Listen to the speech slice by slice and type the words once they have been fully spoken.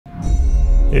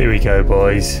Here we go,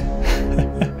 boys.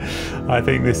 I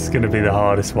think this is going to be the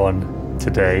hardest one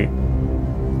today.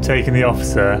 Taking the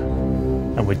officer,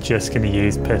 and we're just going to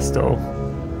use pistol.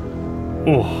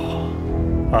 Oh,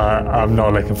 I'm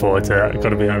not looking forward to it, I've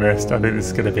got to be honest. I think this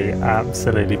is going to be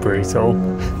absolutely brutal.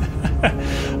 I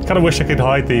kind of wish I could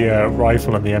hide the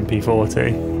rifle and the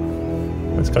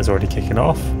MP40. This guy's already kicking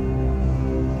off.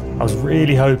 I was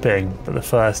really hoping that the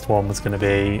first one was going to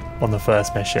be on the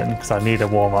first mission because I need a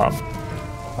warm-up.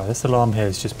 Oh, this alarm here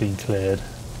has just been cleared.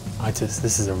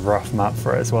 This is a rough map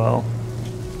for it as well.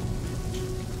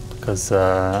 Because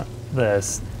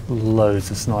there's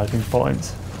loads of sniping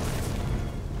points.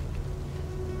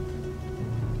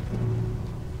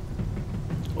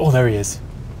 Oh, there he is.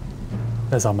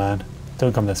 There's our man.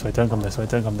 Don't come this way, don't come this way,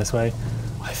 don't come this way.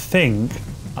 I think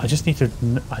I just need to...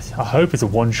 I hope it's a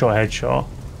one-shot headshot.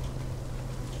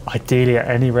 Ideally at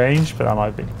any range, but that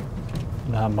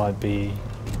might be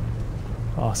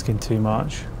asking too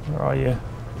much. Where are you?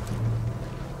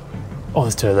 Oh,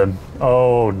 there's two of them.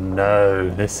 Oh no,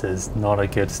 this is not a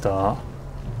good start.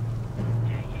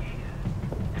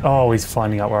 Oh, he's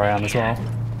finding out where I am as well.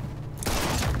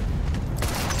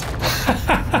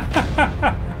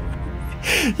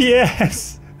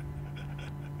 Yes!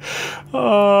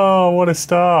 Oh, what a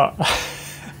start.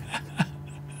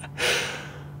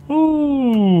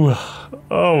 Ooh.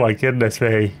 Oh my goodness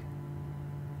me.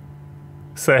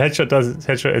 So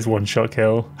headshot is one shot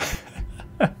kill.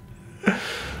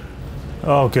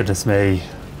 Oh goodness me.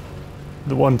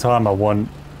 The one time I want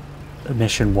a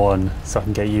mission 1 so I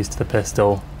can get used to the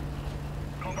pistol.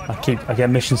 I get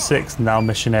mission 6, now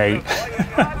mission 8.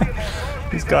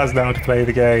 These guys know how to play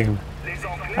the game.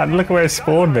 And look at where it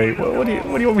spawned me. What do you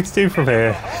want me to do from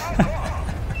here?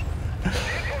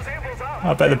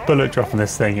 I bet the bullet drop on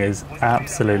this thing is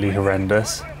absolutely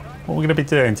horrendous. What we're going to be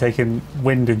doing, taking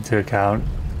wind into account.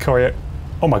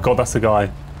 Oh my god, that's the guy.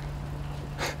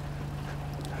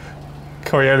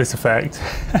 Coriolis effect.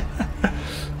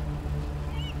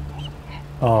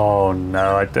 Oh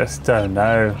no, I just don't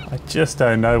know. I just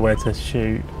don't know where to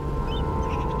shoot.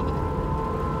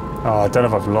 Oh, I don't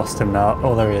know if I've lost him now.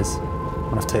 Oh, there he is.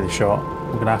 I'm gonna have to take the shot.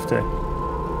 I'm gonna have to.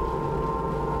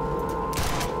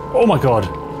 Oh my god.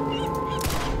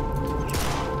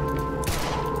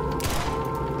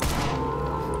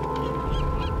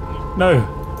 No.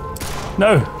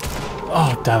 No.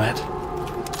 Oh, damn it.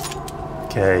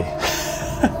 Okay.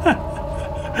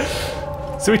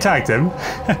 So we tagged him.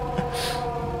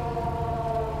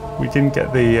 We didn't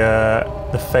get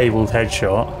the fabled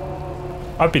headshot.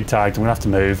 I've been tagged. I'm gonna have to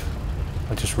move.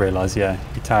 I just realised, yeah,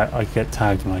 I get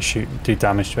tagged when I do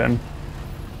damage to him.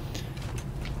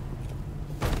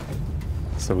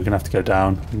 So we're gonna have to go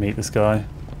down and meet this guy.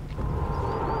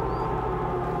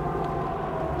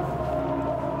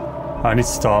 I need to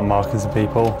start marking some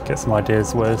people, get some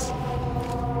ideas with.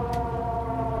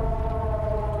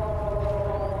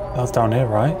 That was down here,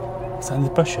 right? Is that in the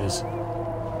bushes?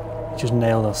 Just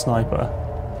nailed a sniper.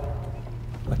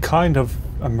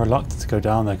 I'm reluctant to go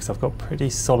down there because I've got pretty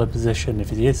solid position if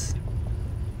he is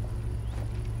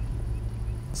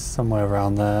somewhere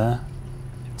around there.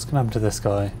 What's gonna happen to this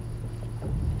guy?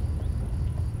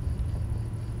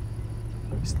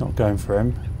 He's not going for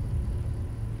him.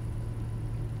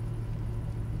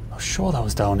 I'm sure that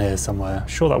was down here somewhere. I'm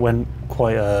sure that went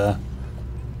quite a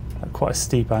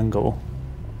steep angle.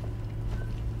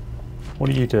 What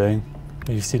are you doing?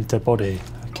 Oh, you've seen a dead body.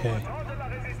 Okay.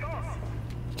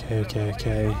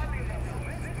 Okay.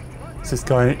 Is this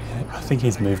guy... I think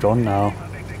he's moved on now.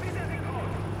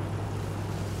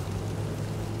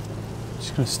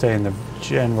 Just going to stay in the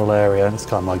general area. This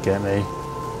guy might get me.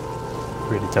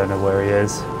 Really don't know where he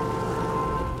is.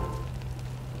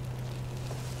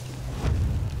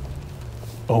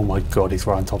 Oh my god, he's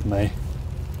right on top of me.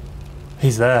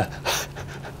 He's there.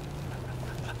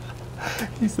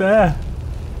 He's there.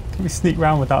 Can we sneak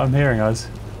round without him hearing us?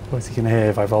 What's he going to hear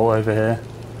if I vault over here?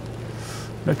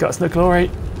 No guts, no glory.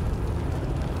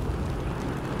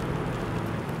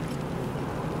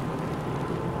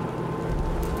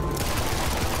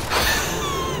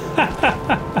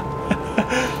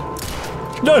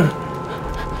 No!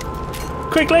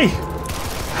 Quickly!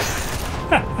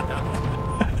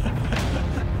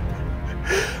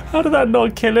 How did that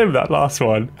not kill him, that last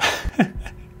one?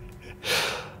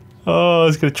 Oh, I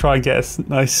was going to try and get a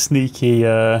nice sneaky,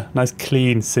 nice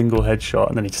clean single headshot,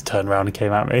 and then he just turned around and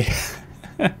came at me.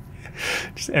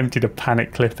 Just emptied a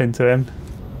panic clip into him.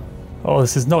 Oh,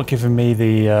 this is not giving me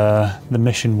the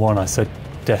mission 1 I so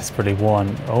desperately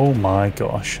want. Oh my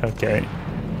gosh, okay.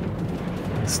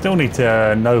 Still need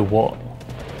to know what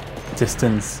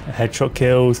distance headshot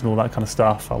kills and all that kind of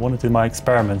stuff. I want to do my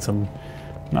experiments on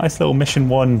Nice little mission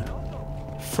 1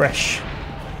 fresh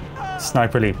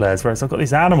Sniper Elite players, whereas I've got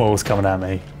these animals coming at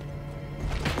me.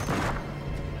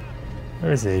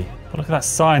 Where is he? Oh, look at that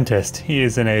scientist. He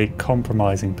is in a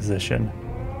compromising position.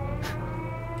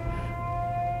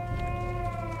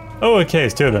 Oh, okay,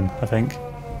 it's 2 of them, I think.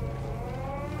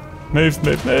 Move,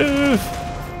 move, move!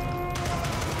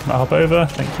 Can I hop over?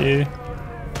 Thank you.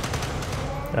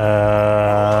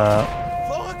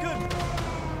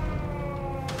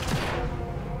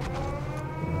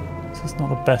 This is not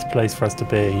the best place for us to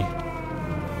be.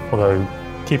 Although,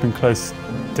 keeping close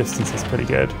distance is pretty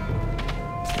good.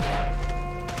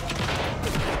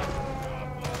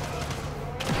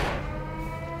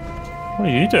 What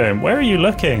are you doing? Where are you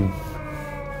looking?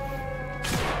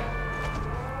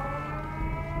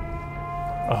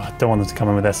 Oh, I don't want them to come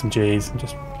in with SMGs and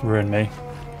just ruin me.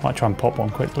 Might try and pop one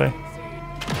quickly.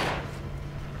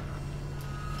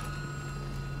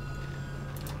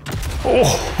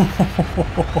 Oh!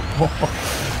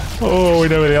 Oh, we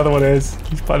know where the other one is.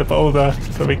 He's by the boulder.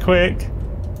 So be quick.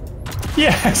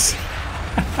 Yes!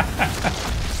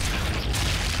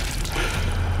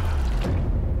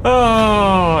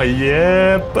 Oh,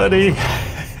 yeah, buddy.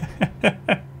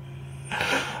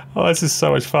 Oh, this is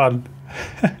so much fun.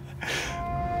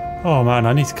 Oh man,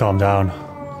 I need to calm down.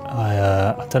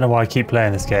 I don't know why I keep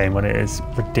playing this game when it is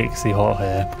ridiculously hot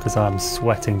here, because I'm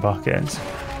sweating buckets.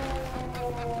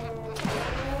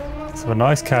 So a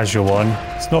nice casual one.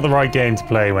 It's not the right game to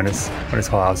play when it's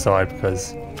hot outside,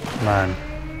 because man,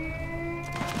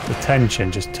 the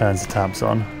tension just turns the taps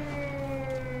on.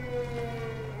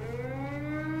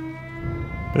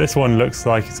 But this one looks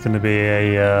like it's going to be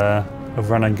a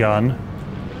run and gun.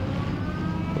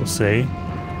 We'll see.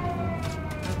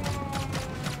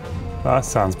 That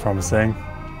sounds promising.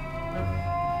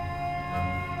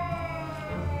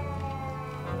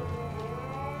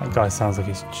 That guy sounds like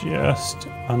he's just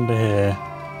under here.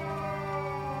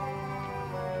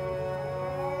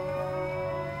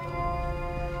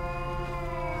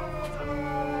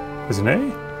 Isn't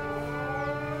he?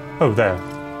 Oh, there.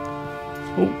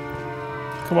 Oh,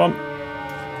 come on.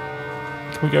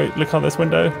 Can we go look out this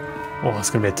window? Oh, it's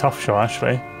going to be a tough shot,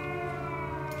 actually.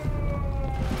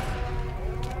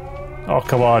 Oh,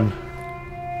 come on.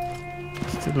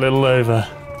 Just a little over.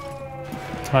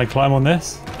 Can I climb on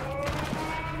this?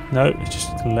 No, it's just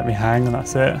going to let me hang and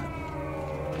that's it.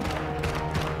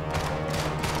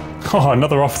 Oh,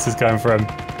 another officer's going for him.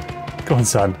 Go on,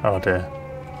 son. Oh, dear.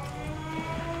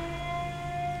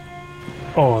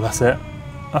 Oh, that's it.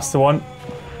 That's the one.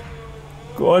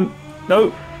 Go on.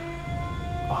 No.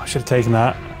 Oh, I should have taken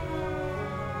that.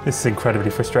 This is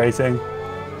incredibly frustrating.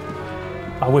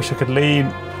 I wish I could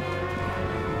lean.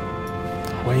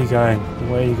 Where are you going?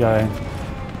 Where are you going?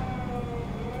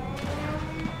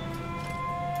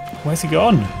 Where's he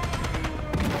gone?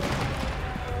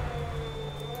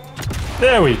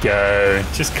 There we go.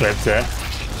 Just clipped it.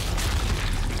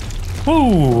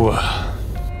 Woo!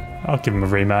 I'll give him a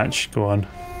rematch. Go on.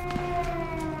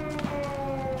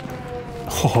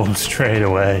 Oh, straight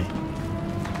away.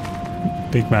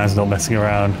 Big man's not messing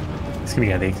around. He's going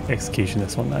to get the execution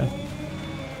this one though.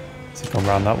 Has he gone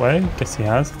round that way? Guess he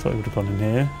has. I thought he would have gone in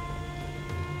here.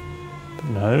 But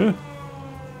no.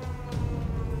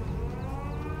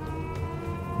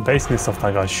 I'm basing this off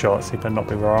that guy's shot, so he better not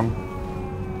be wrong.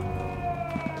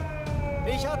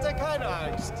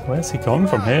 Where's he gone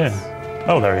from here?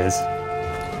 Oh, there he is.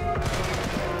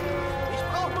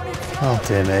 Oh,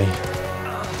 dear me.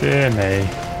 Dear me.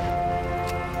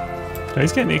 No,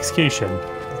 he's getting the execution.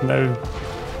 There's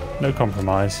no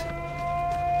compromise.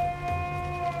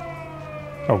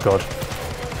 Oh god.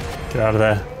 Get out of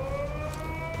there.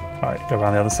 Alright, go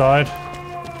around the other side.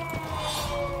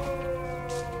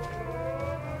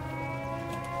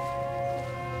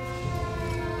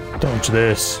 Dodge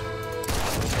this.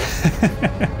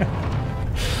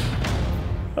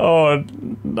 Oh,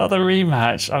 another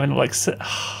rematch. I mean, like,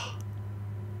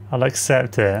 I'll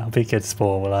accept it. I'll be a good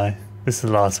sport, will I? This is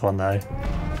the last one, though.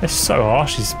 It's so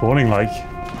harsh. He's spawning, like,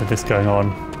 with this going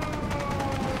on.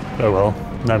 Oh well,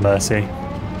 no mercy.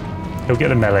 He'll get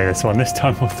the melee this one. This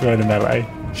time we'll throw the melee.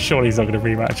 Surely he's not going to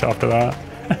rematch after that.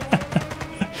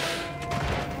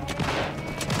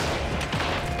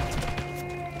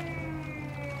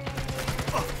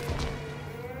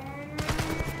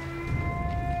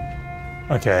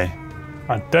 Okay.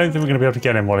 I don't think we're going to be able to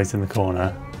get him while he's in the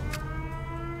corner.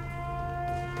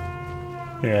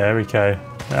 Yeah, there we go.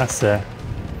 That's it.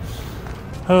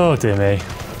 Oh, dear me.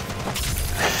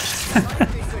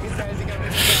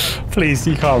 Please,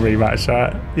 you can't rematch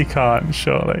that. You can't,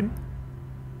 surely.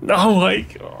 Oh my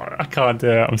god, I can't do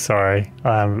it. I'm sorry.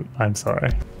 I'm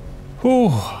sorry. Ooh,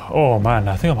 oh man,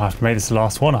 I think I'm gonna have to make this the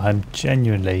last one. I'm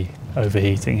genuinely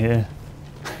overheating here.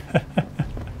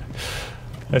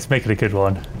 Let's make it a good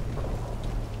one.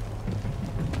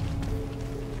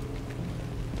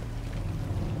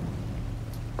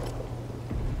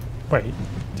 Wait,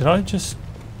 did I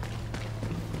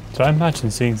imagine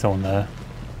seeing someone there?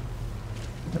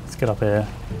 Let's get up here.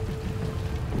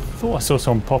 I thought I saw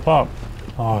someone pop up.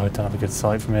 Oh, I don't have a good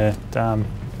sight from here. Damn.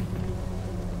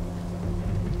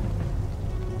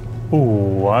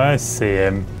 Ooh, I see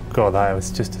him. God, that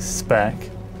was just a speck.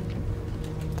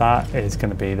 That is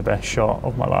going to be the best shot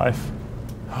of my life.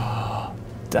 Oh,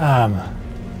 damn.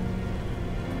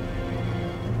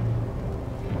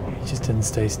 He just didn't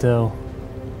stay still.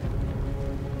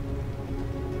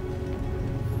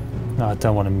 No, I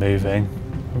don't want him moving.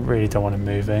 I really don't want him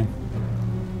moving.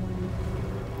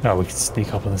 Oh, we could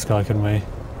sneak up on this guy, couldn't we? I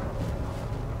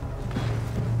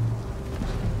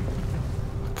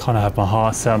kind of have my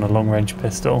heart set on a long-range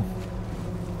pistol.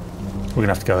 We're going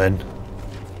to have to go in.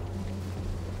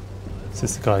 Is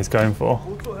this the guy he's going for?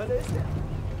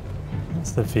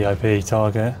 That's the VIP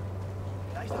target.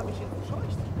 I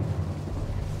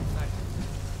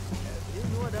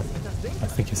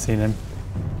think you've seen him.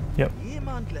 Yep.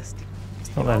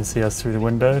 He's not letting see us through the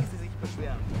window.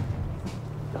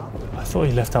 I thought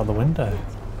he left out the window.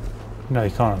 No, he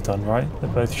can't have done, right? They're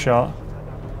both shot.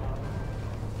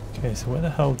 Okay, so where the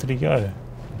hell did he go?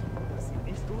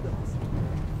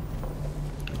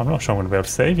 I'm not sure I'm going to be able to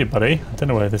save you, buddy. I don't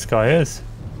know where this guy is.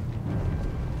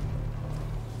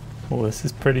 Oh, this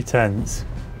is pretty tense.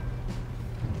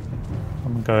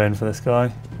 I'm going to go in for this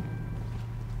guy.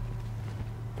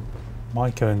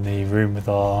 Might go in the room with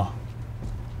our...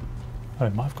 Oh,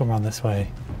 it might have gone around this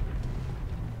way.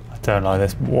 I don't like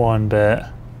this one bit.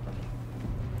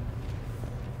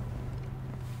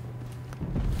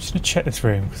 I'm just going to check this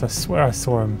room because I swear I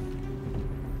saw him.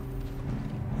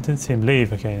 I didn't see him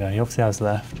leave. Okay, no, he obviously has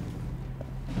left.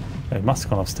 Oh, he must have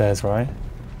gone upstairs, right?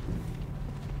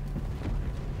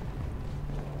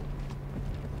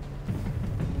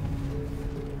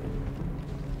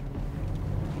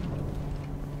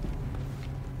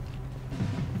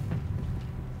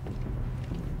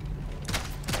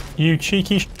 You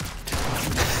cheeky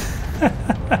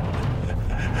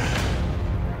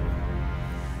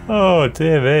Oh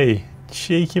dear me.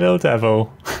 Cheeky little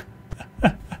devil.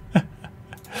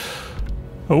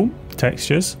 Oh,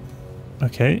 textures.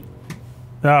 Okay.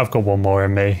 Now I've got one more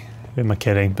in me. Who am I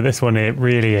kidding? But this one, it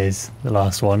really is the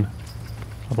last one.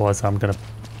 Otherwise I'm gonna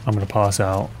pass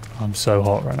out. I'm so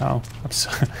hot right now. I'm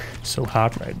so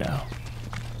hot right now.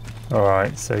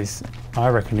 Alright, so I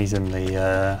reckon he's in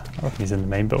the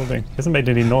main building. He hasn't made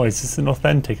any noise. It's an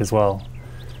authentic as well,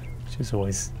 which is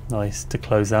always nice to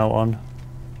close out on.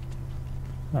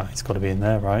 Oh, he's got to be in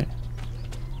there, right?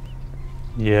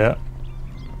 Yeah.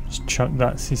 Just chuck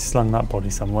that. He's slung that body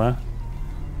somewhere.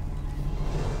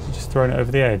 He's just thrown it over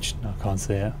the edge. No, I can't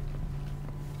see it.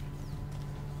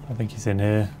 I think he's in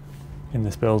here, in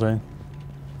this building.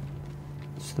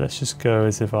 So let's just go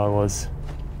as if I was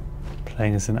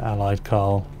playing as an allied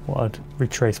Carl. Well, I'd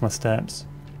retrace my steps.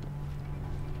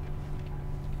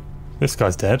 This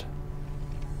guy's dead.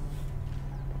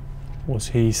 Was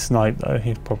he sniped though?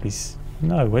 He'd probably...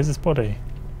 No, where's his body?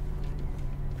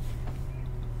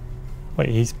 Wait,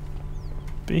 he's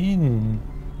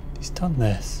done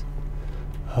this.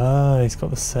 Ah, he's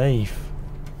got the safe.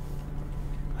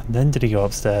 And then did he go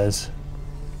upstairs?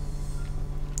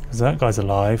 Because that guy's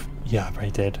alive. Yeah, I bet he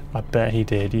did. I bet he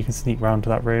did. You can sneak round to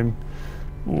that room.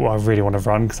 Ooh, I really want to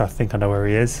run because I think I know where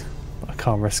he is. But I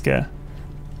can't risk it.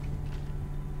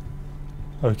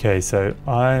 Okay, so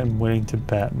I'm willing to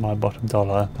bet my bottom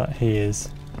dollar that he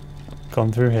is gone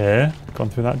through here, gone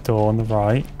through that door on the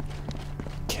right,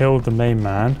 killed the main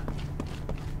man.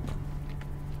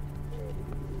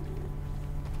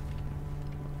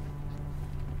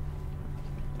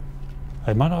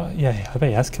 I might not, yeah, I bet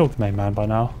he has killed the main man by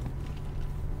now.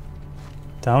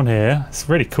 Down here, it's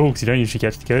really cool because you don't usually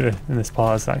get to go to in this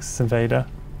part as Axis Invader.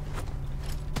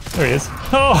 There he is.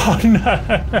 Oh no!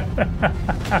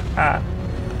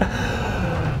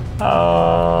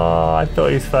 Oh, I thought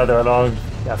he was further along.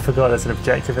 Yeah, I forgot there's an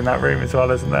objective in that room as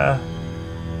well, isn't there?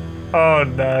 Oh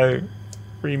no.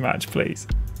 Rematch, please.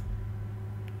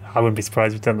 I wouldn't be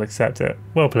surprised if he doesn't accept it.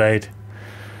 Well played.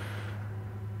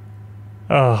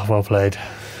 Oh, well played.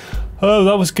 Oh,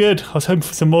 that was good. I was hoping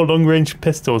for some more long-range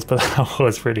pistols, but that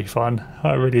was really fun.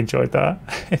 I really enjoyed that.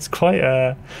 It's quite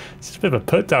it's just a bit of a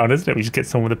put-down, isn't it? We just get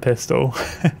someone with a pistol.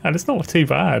 And it's not too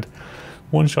bad.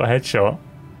 One-shot headshot.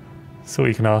 That's all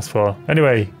you can ask for.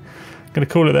 Anyway, going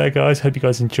to call it there, guys. Hope you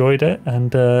guys enjoyed it.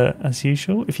 And as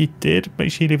usual, if you did,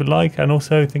 make sure you leave a like and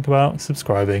also think about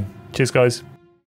subscribing. Cheers, guys.